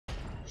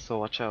So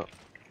watch out.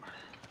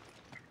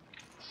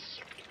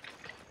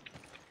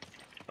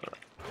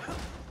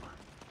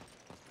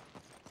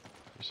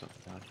 There's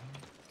something down here.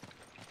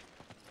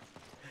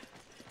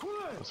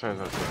 Oh, sorry,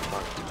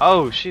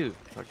 oh shoot!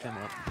 Fucked him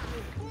up.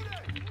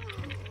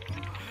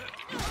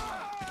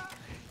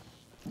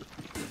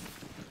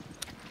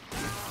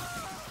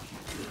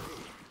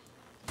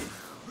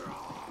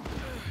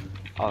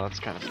 Oh, that's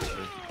kind of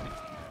stupid.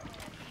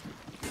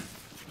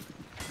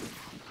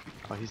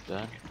 Oh, he's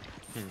dead.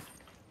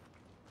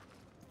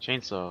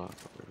 Chainsaw,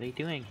 what are they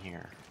doing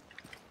here?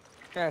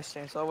 Yeah,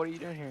 Chainsaw, what are you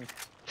doing here?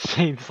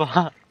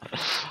 Chainsaw.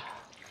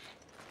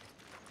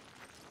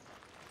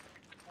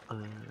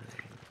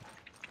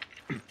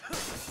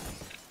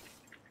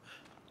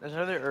 There's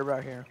another herb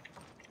out here.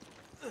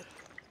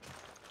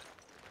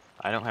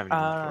 I don't have any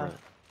more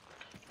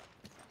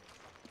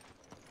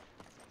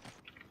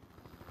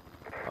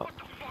for it. Oh.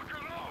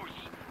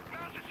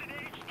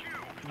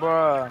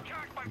 Bruh.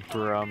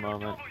 Bruh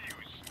moment.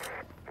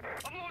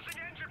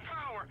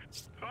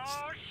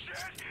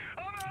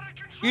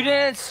 You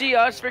didn't see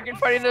us freaking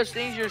fighting those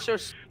things, you're so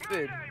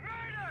stupid.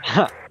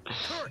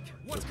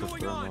 What's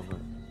going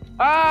on?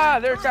 Ah,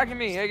 they're attacking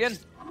me again.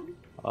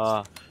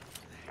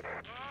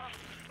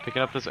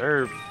 Picking up this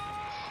herb.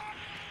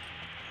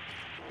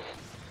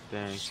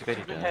 Dang, too bad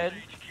he died. Head.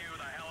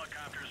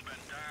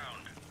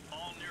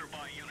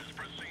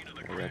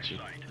 I got you.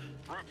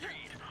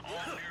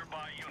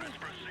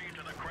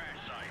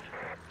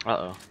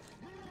 Uh-oh.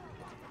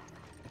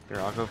 Here,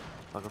 I'll go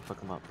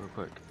fuck him up real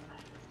quick.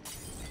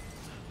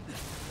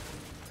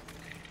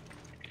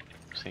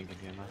 Sinking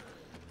ammo.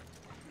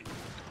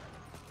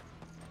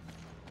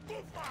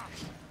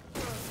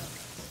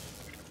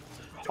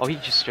 Oh, he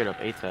just straight up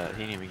ate that.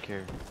 He didn't even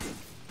care.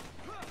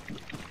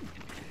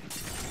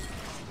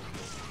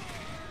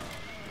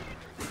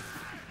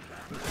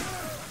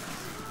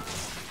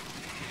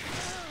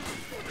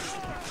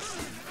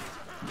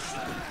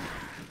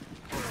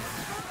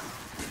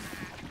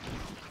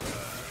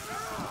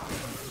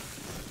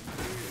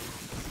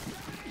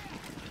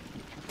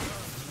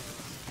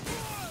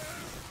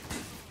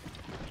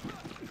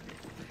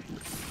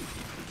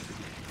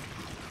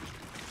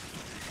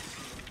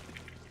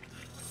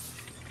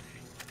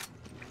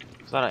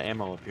 There's a lot of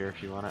ammo up here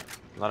if you want it.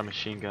 A lot of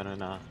machine gun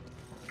and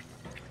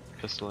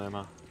pistol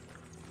ammo.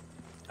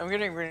 I'm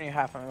getting rid of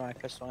half of my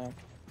pistol ammo.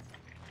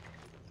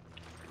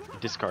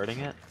 Discarding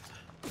it?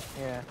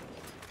 Yeah.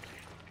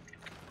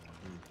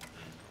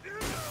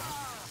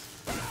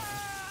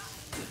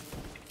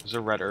 There's a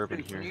red herb in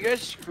Dude, here. can you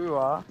guys screw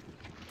off?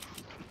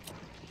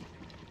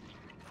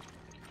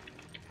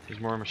 There's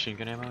more machine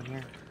gun ammo in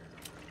here.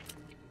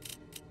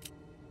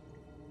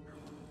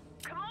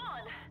 Come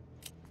on.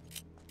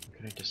 What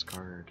can I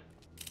discard?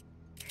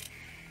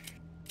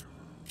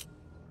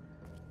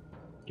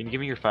 Can you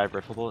give me your 5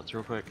 rifle bullets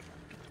real quick?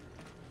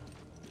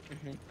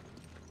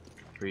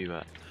 Where you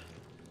at?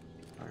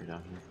 Oh, you're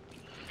down here.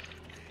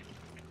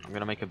 I'm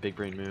gonna make a big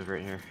brain move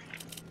right here.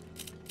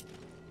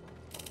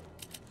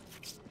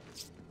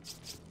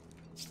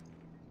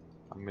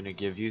 I'm gonna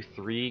give you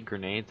 3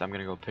 grenades. I'm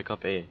gonna go pick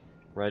up a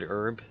red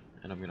herb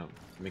and I'm gonna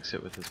mix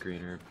it with this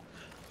green herb.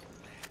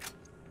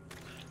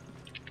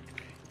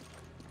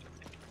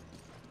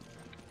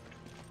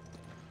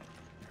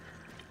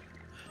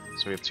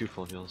 So we have 2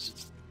 full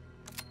heals.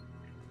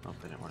 Oh,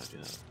 they didn't want to do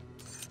that.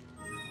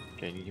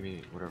 Okay, you give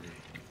me whatever.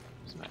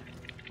 Doesn't matter.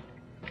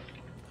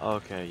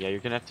 Okay, yeah, you're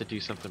gonna have to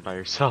do something by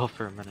yourself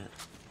for a minute.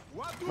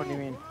 What do you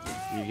mean?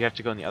 You have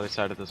to go on the other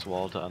side of this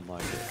wall to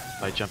unlock it.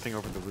 By jumping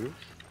over the roof?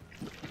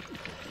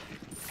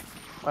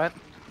 What?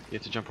 You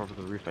have to jump over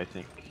the roof, I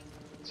think.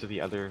 To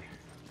the other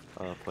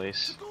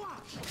place.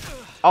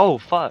 Oh,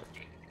 fuck!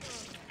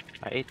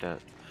 I ate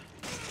that.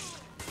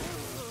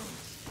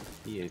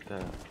 He ate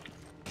that.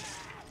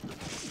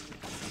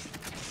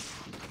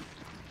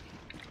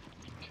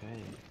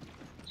 Okay.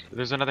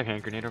 There's another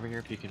hand grenade over here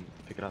if you can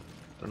pick it up.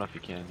 I don't know if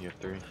you can, you have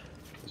 3.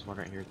 There's one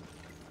right here.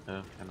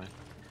 No, am I?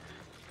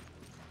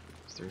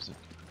 Yes, there isn't.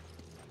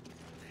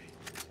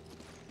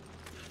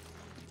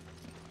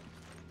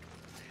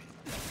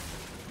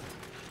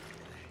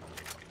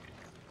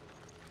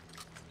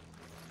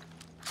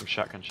 Some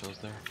shotgun shells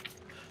there.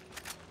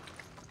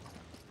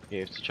 Yeah,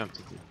 you have to jump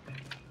to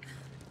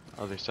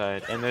the other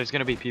side. And there's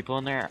gonna be people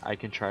in there. I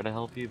can try to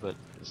help you, but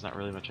there's not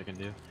really much I can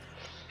do.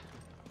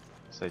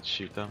 Besides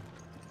shoot them.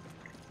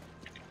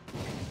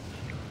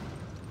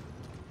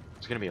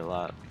 There's gonna be a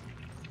lot.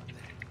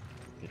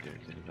 Can't do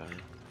anything about it.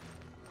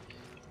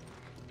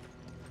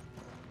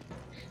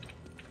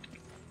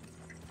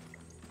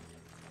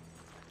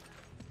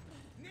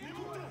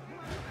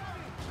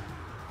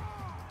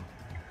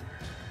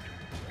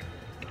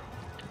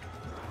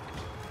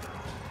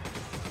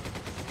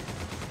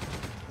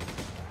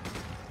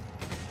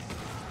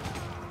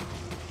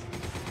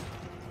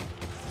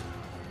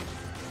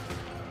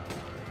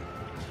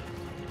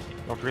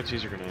 Don't forget to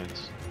use your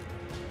grenades.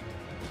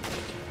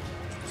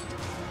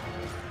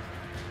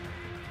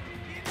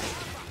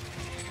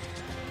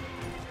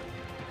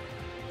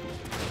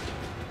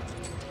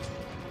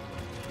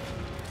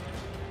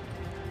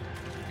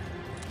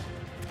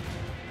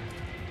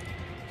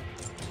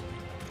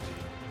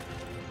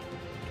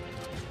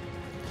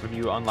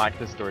 Can you unlock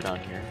this door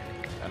down here?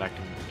 And I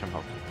can come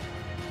help you.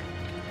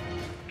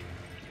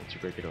 Once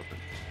you break it open.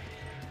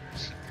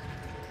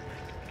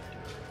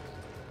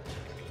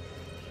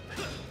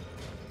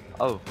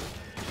 Oh.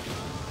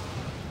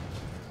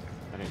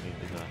 I didn't need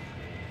to do that.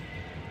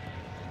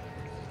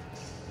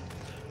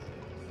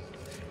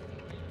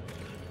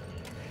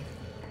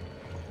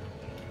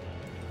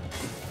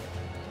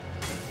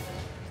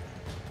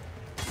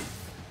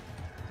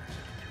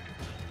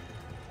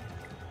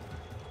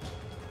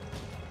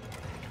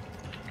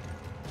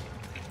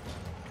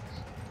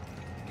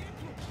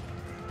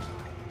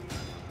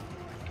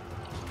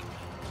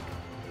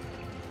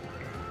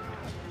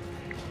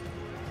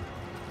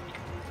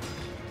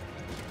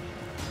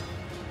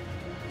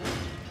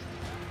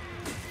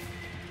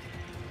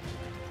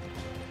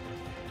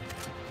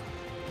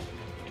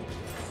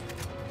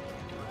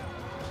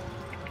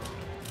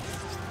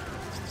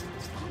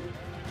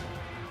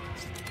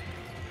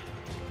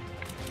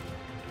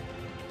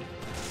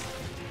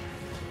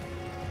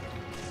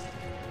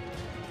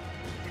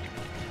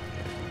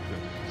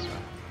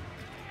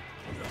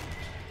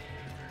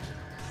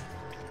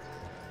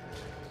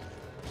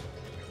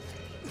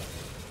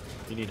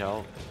 You need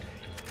help?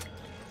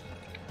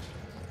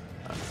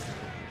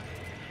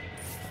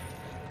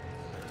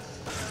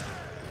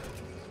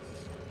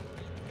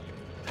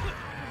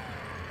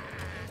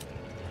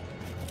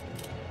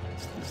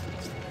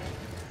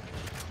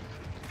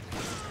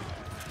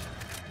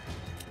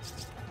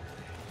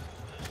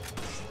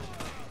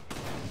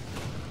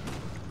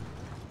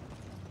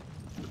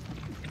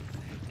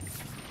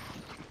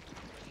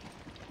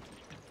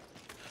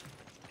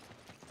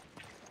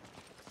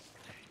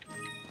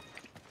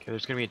 Okay,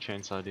 there's gonna be a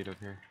chainsaw dude up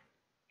here.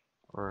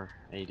 Or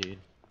a dude,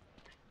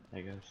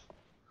 I guess.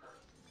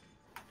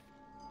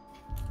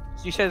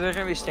 So you said there's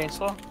gonna be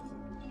Stainslaw?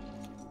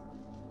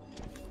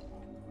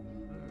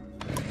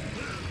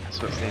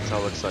 That's what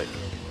chainsaw looks like.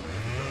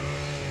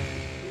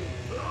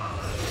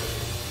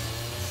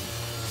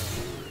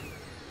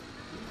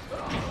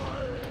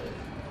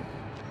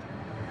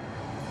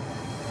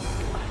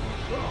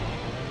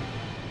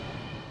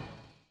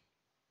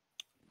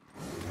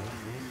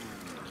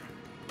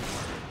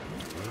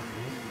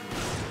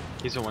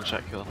 He's a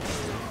one-shot kill.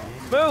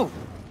 Move!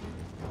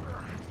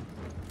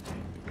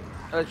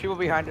 There's people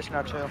behind us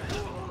now too.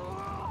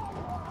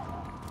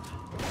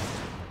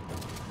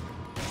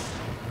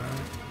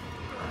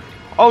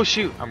 Oh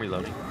shoot! I'm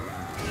reloading.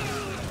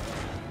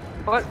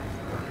 What?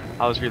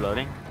 I was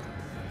reloading.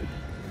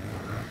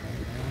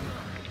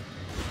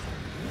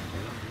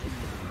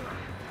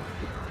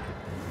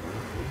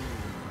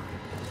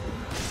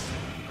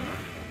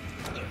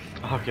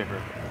 Okay,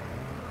 perfect.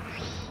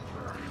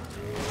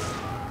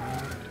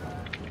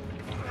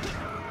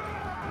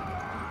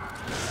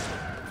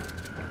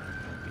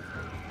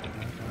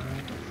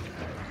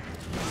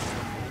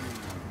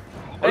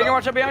 Hey, you can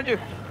watch out behind you.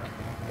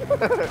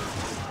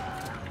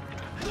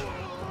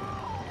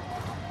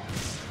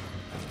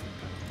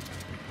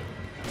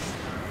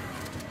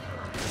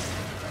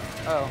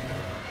 Oh.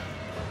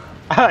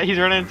 He's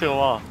running into a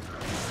wall.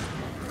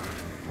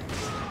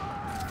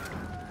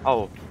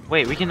 Oh,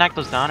 wait, we can knock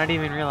those down? I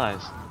didn't even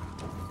realize.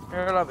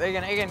 Here, hold up,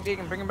 Egan,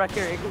 bring him back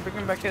here. Egan, bring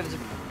him back here.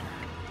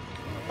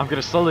 I'm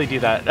gonna slowly do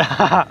that.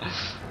 Got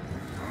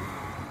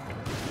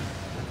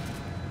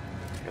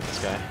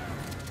this guy.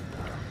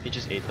 He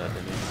just ate that,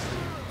 didn't he?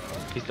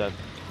 He's dead.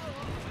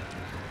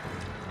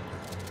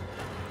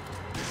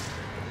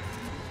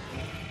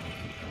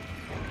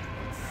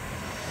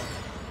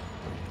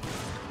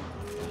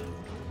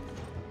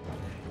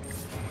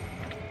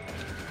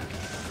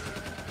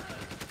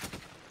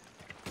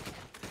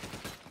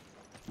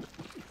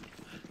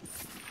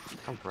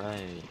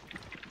 Alright.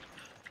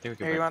 Here we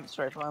go. Here, you want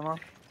the rifle ammo?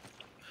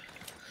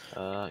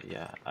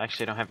 Yeah.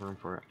 Actually, I don't have room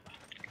for it.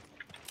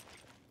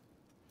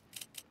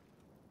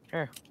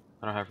 Here.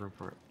 I don't have room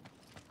for it.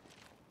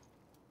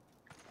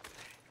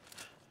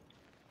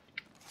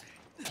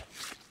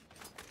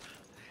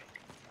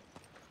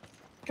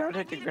 Can I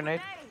take the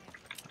grenade?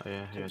 Oh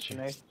yeah, I got you.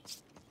 Grenade.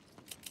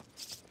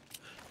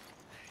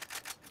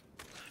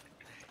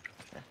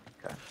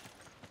 Okay.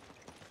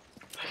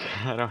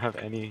 I don't have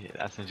any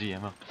SMG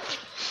ammo.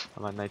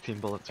 I'm on 19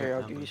 bullets Here, right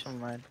I'll now. give you some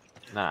of mine.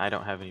 Nah, I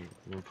don't have any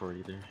room for it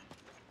either.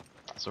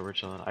 So we're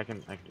chilling. I can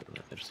do it on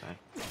the other side.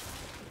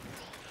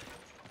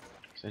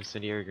 There's an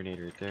incendiary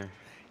grenade right there.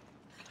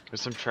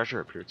 There's some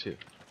treasure up here too.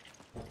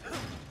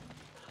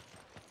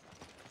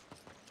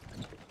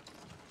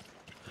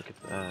 Look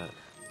at that.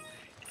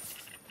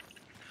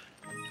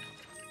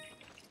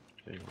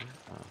 Wait, what?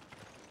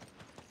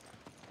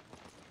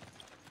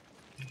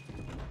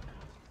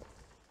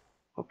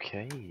 Oh.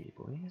 Okay,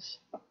 boys.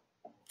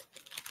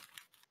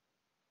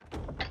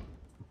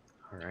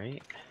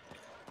 Alright.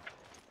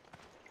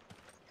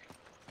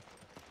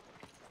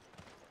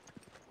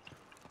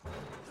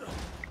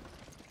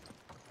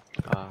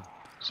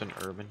 There's an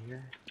urban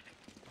here.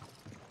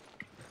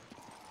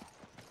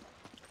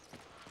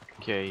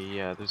 Okay,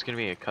 yeah, there's gonna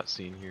be a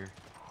cutscene here.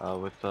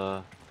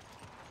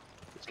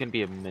 It's gonna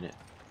be a minute.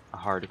 A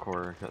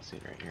hardcore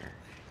cutscene right here.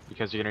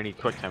 because you're gonna need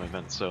quick time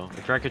events. So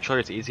if you're on controller,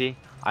 it's easy.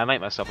 I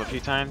might mess up a few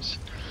times.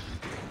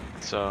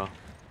 So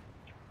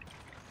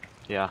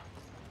yeah,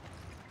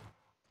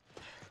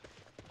 I'm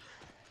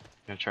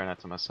gonna try not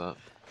to mess up.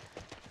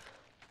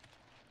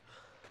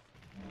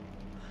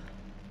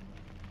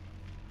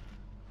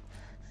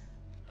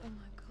 Oh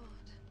my god.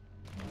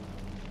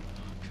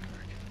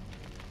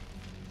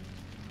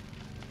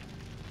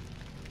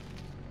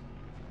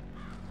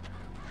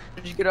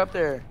 Did you get up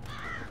there?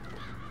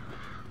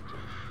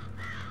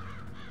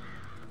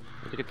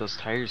 Where'd you get those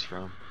tires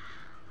from?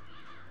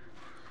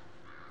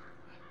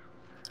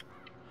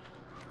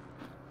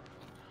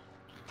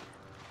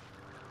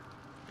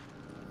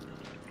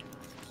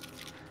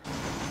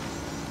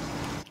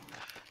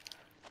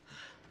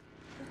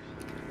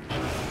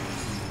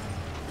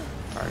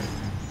 Alright.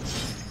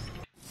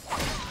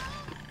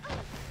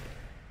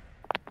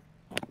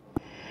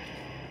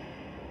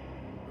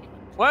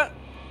 What?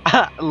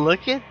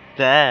 Look at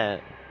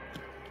that.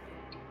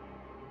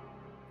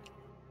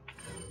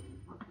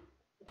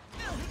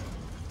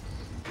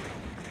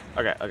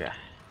 Okay, okay.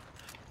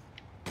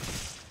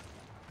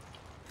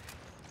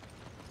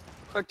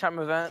 Quick time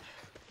event.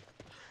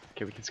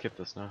 Okay, we can skip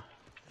this now.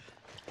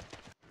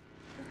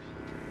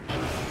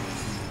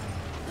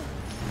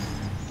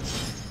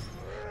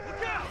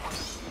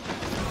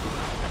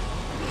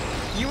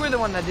 You were the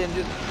one that didn't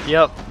do that.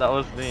 Yep, that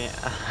was me.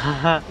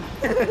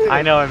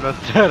 I know I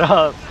messed it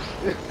up.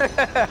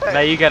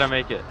 Now you gotta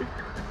make it.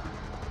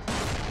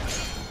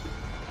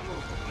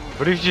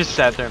 What if you just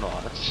sat there and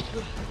watched?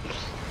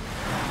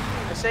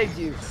 I saved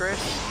you, Chris.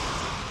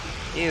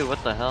 Ew,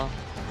 what the hell?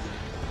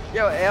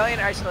 Yo, alien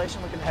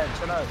isolation looking head.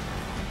 Shut up.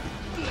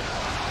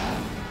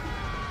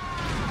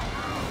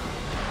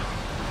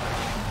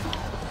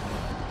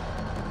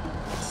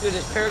 Dude,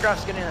 this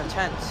paragraph's getting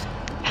intense.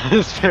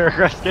 This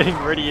paragraph's getting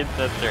pretty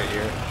intense right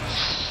here.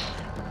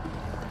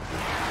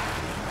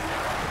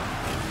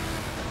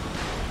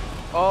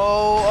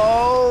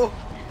 Oh,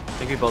 I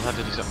think we both have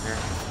to do something here.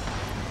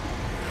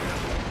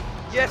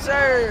 yes,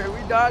 sir.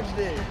 We dodged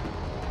it.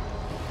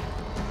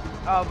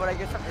 Oh, but I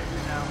guess I'm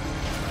injured now.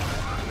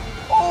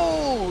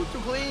 Oh, too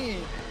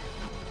clean.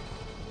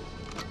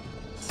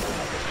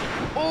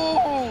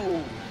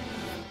 Oh.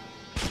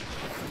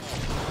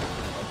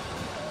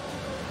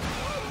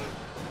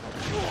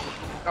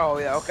 Oh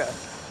yeah, okay.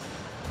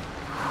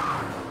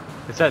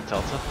 Is that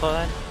Delta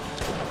Fly?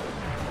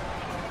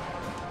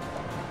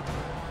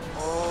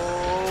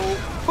 Oh,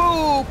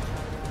 poop.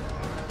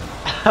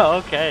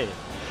 Okay.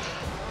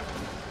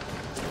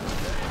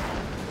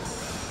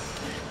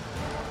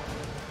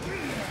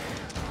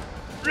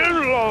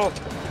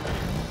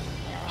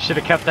 Should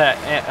have kept that.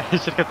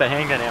 Should have kept that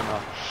handgun ammo.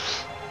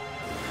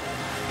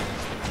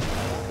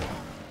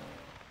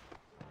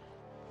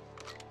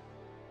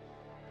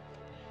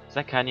 Is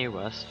that Kanye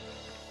West?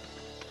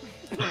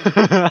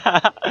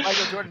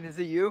 Michael Jordan, is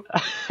it you?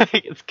 I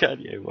think it's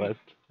Kanye West.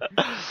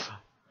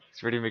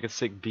 He's ready to make a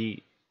sick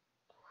beat.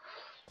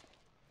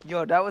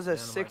 Yo, that was a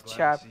sick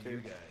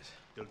chapter.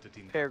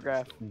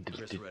 Paragraph.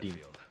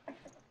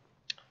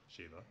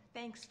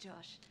 Thanks,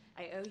 Josh.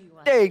 I owe you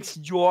one. Thanks,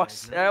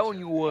 Josh. I owe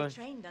you I one.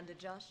 trained under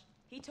Josh.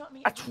 He taught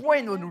me I everything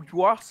trained know. on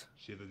Josh.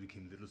 Shiva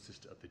became little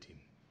sister of the team.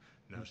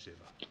 Now Shiva,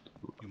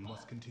 you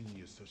must continue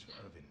your search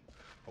for Irvin.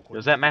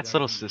 Was that Matt's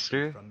little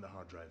sister? From the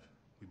hard drive,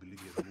 we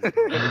believe he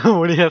has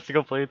When he has to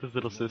go play with his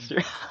little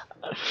sister.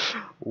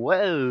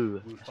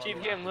 Whoa. She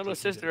became little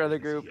sister of the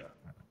group.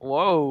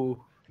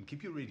 Whoa. And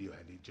keep your radio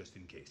handy just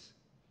in case.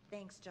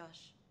 Thanks,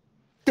 Josh.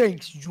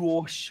 Thanks,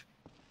 Josh.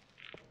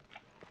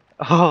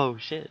 Oh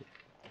shit.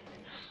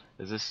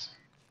 Is this?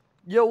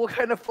 Yo, what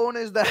kind of phone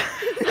is that?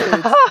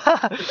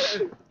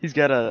 He's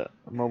got a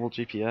mobile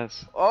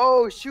GPS.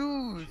 Oh,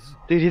 shoes.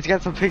 Dude, he's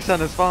got some pics on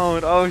his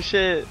phone. Oh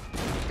shit.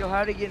 Yo,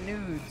 how to get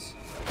nudes?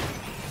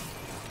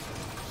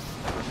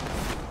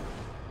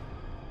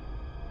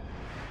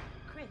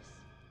 Chris.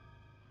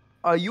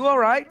 Are you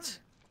alright?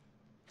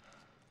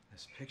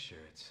 This picture,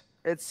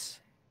 It's.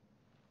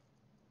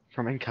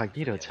 From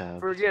Incognito tab.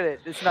 Forget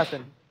it. It's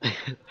nothing.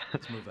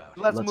 let's move out.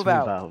 Let's move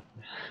out.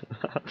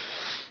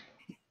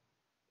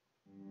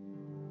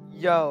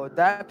 Yo,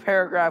 that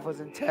paragraph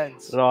was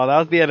intense. Oh, that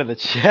was the end of the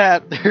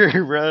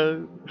chapter,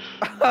 bro.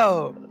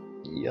 Oh.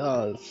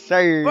 Yes,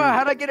 sir. Bro,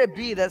 how'd I get a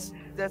B? That's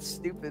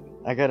stupid.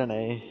 I got an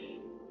A.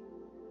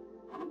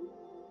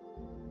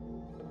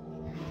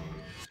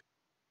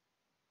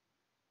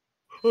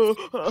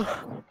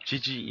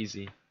 GG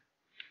easy.